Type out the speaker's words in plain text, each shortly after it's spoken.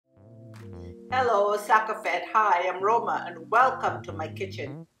Hello, SakaFet. Hi, I'm Roma and welcome to my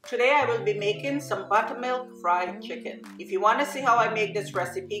kitchen. Today I will be making some buttermilk fried chicken. If you want to see how I make this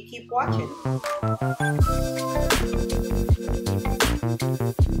recipe, keep watching.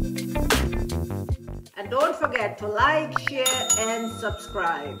 And don't forget to like, share and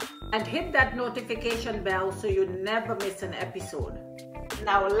subscribe. And hit that notification bell so you never miss an episode.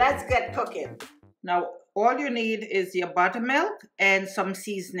 Now let's get cooking. Now all you need is your buttermilk and some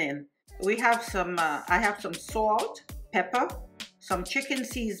seasoning. We have some, I have some salt, pepper, some chicken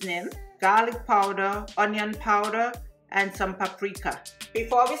seasoning, garlic powder, onion powder, and some paprika.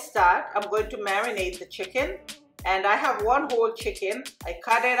 Before we start, I'm going to marinate the chicken. And I have one whole chicken. I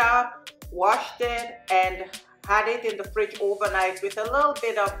cut it up, washed it, and had it in the fridge overnight with a little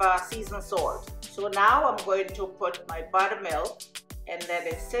bit of seasoned salt. So now I'm going to put my buttermilk and let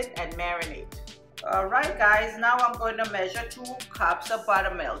it sit and marinate. Alright guys, now I'm going to measure 2 cups of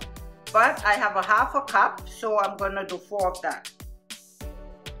buttermilk. But I have a half a cup, so I'm going to do 4 of that.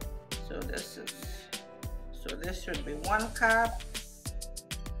 So this should be 1 cup.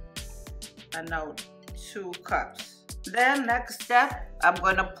 And now 2 cups. Then next step, I'm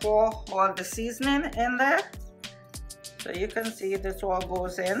going to pour all the seasoning in there. So you can see this all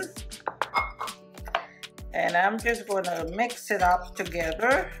goes in. And I'm just going to mix it up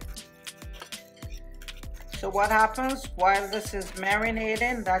together. So what happens while this is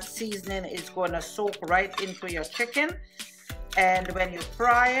marinating, that seasoning is going to soak right into your chicken. And when you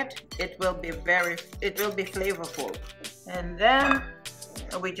fry it, it will be flavorful. And then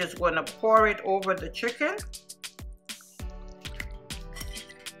we're just going to pour it over the chicken.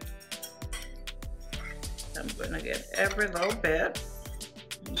 I'm going to get every little bit.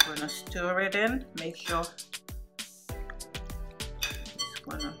 I'm going to stir it in, make sure it's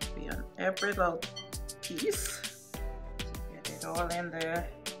going to be on every little piece. Get it all in there.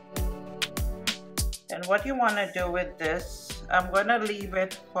 And what you want to do with this, I'm going to leave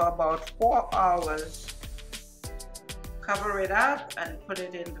it for about 4 hours. Cover it up and put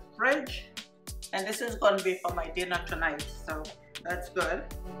it in the fridge. And this is going to be for my dinner tonight, so that's good.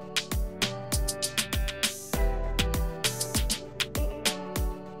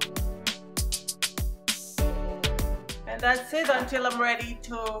 And that's it until I'm ready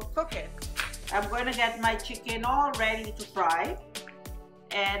to cook it. I'm going to get my chicken all ready to fry.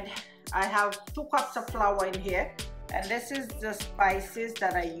 And I have 2 cups of flour in here. And this is the spices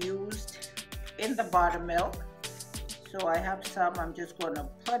that I used in the buttermilk. So I have some, I'm just going to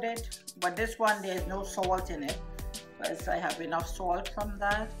put it. But this one, there's no salt in it, because I have enough salt from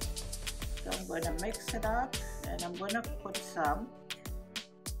that. So I'm going to mix it up, and I'm going to put some.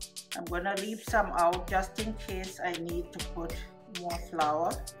 I'm going to leave some out just in case I need to put more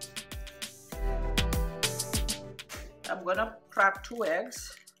flour. I'm going to crack 2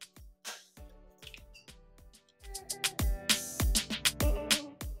 eggs.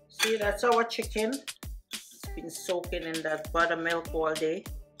 See, that's our chicken. It's been soaking in that buttermilk all day.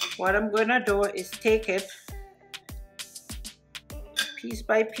 What I'm going to do is take it piece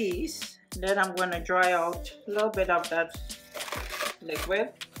by piece. Then I'm going to dry out a little bit of that liquid.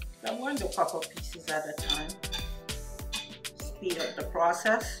 I'm going to do a couple pieces at a time. Speed up the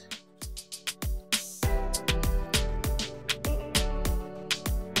process.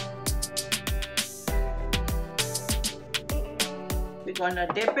 We're going to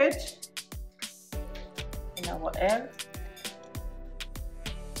dip it in our egg.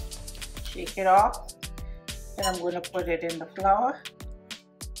 Shake it off. Then I'm going to put it in the flour.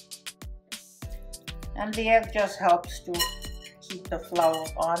 And the egg just helps to keep the flour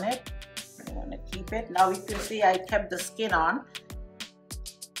on it. I want to keep it. Now you can see I kept the skin on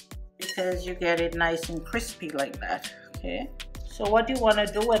because you get it nice and crispy like that. Okay. So what you want to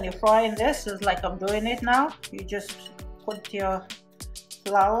do when you're frying this is like I'm doing it now. You just put your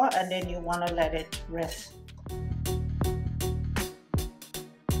flour and then you want to let it rest.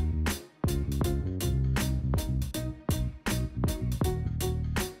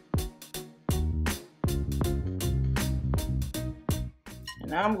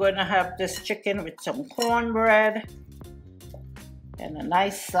 Now I'm going to have this chicken with some cornbread and a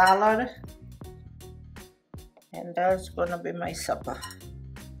nice salad, and that's going to be my supper.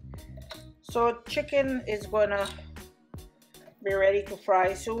 So chicken is going to be ready to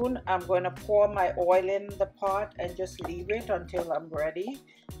fry soon. I'm going to pour my oil in the pot and just leave it until I'm ready.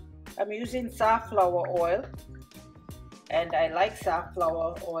 I'm using safflower oil, and I like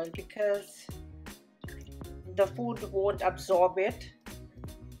safflower oil because the food won't absorb it.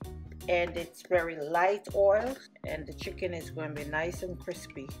 And it's very light oil, and the chicken is going to be nice and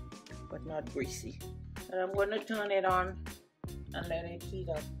crispy but not greasy. And I'm going to turn it on and let it heat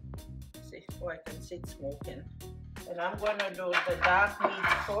up. See, oh, I can see it smoking. And I'm gonna do the dark meat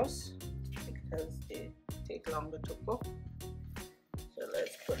first because they take longer to cook. So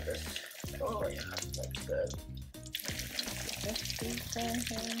let's put this. Oh yeah, that's good. This piece in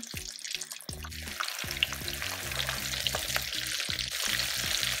here.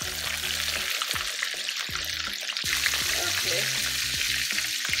 Okay.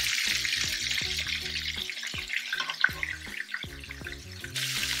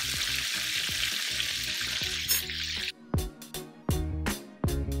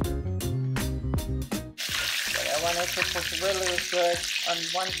 I want it to cook really good on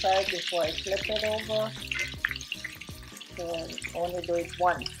one side before I flip it over. So only do it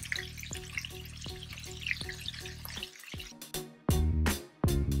once.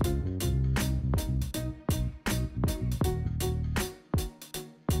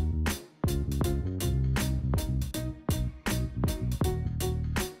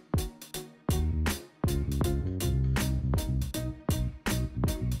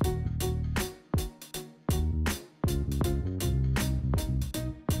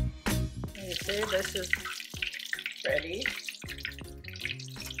 You see, this is ready.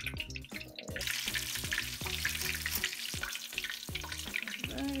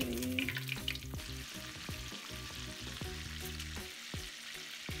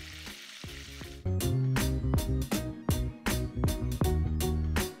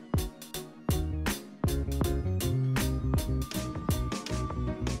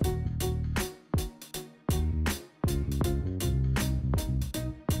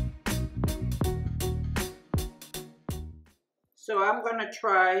 So I'm gonna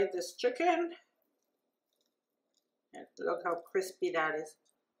try this chicken. And look how crispy that is.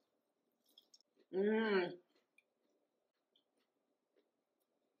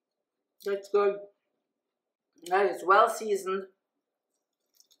 That's good. That is well seasoned.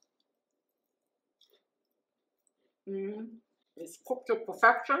 It's cooked to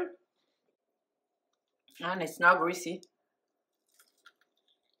perfection. And it's not greasy.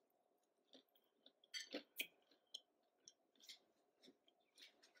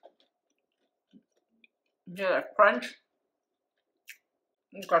 Yeah, that crunch.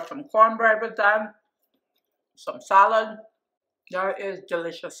 You got some cornbread with that, some salad. That is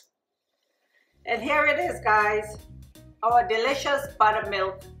delicious. And here it is, guys, our delicious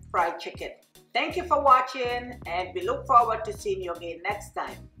buttermilk fried chicken. Thank you for watching, and we look forward to seeing you again next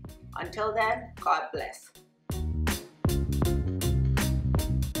time. Until then, God bless.